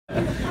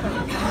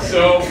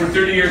So for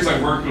 30 years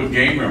I worked with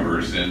gang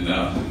members, and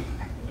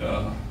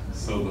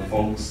so the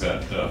folks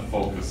that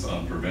focus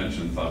on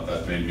prevention thought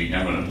that made me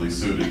eminently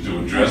suited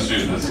to address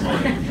you this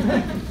morning.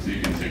 So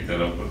you can take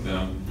that up with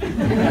them.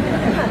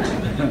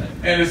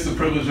 And it's the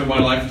privilege of my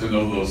life to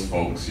know those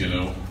folks, you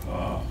know.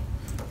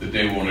 The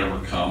day won't ever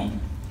come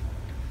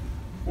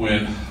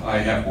when I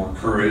have more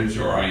courage,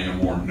 or I am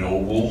more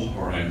noble,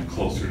 or I am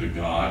closer to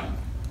God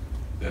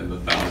than the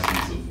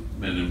thousands of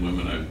men and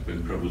women I've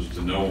been privileged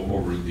to know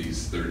over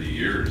these 30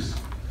 years.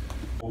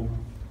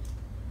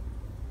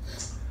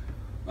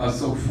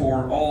 So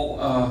for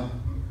all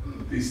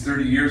these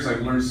 30 years,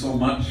 I've learned so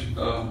much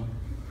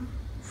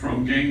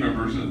from gang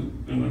members, and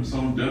I'm so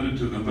indebted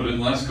to them. But in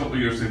the last couple of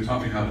years, they've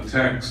taught me how to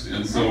text,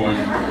 and so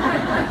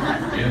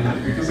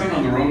because I'm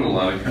on the road a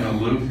lot, I kind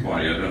of live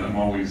by it, and I'm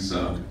always,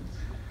 and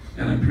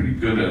I'm pretty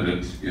good at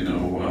it, you know,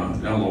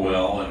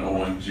 LOL and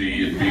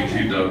OMG and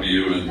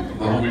BTW, and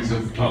the homies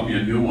have taught me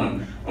a new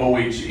one,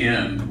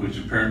 OHN, which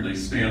apparently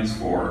stands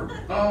for,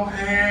 oh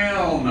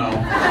hell no.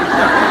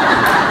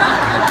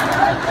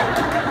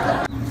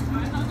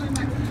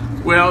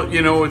 Well,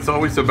 you know, it's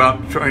always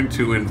about trying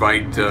to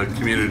invite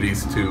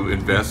communities to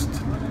invest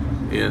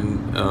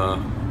in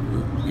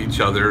each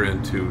other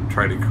and to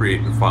try to create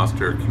and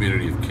foster a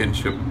community of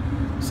kinship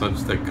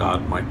such that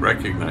God might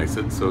recognize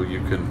it, so you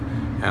can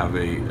have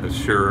a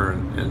sure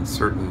and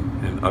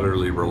certain and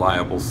utterly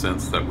reliable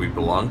sense that we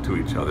belong to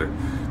each other.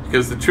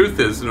 Because the truth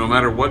is, no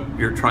matter what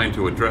you're trying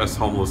to address,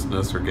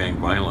 homelessness or gang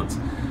violence,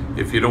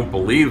 if you don't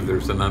believe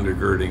there's an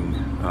undergirding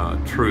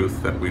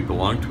truth that we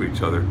belong to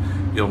each other,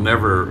 you'll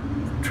never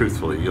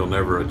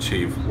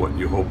achieve what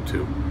you hope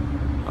to.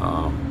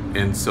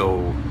 And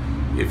so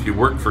if you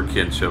work for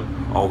kinship,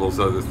 all those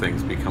other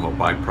things become a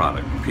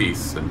byproduct: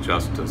 peace and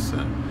justice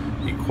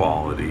and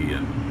equality,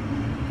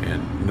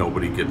 and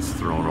nobody gets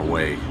thrown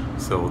away.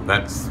 So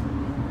that's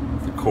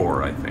the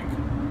core, I think.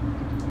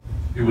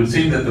 It would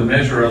seem that the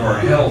measure of our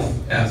health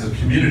as a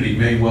community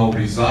may well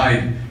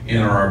reside in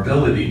our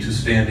ability to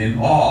stand in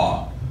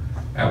awe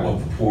at what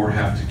the poor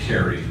have to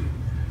carry,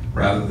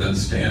 rather than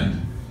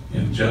stand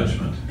in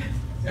judgment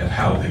at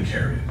how they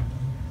carry it.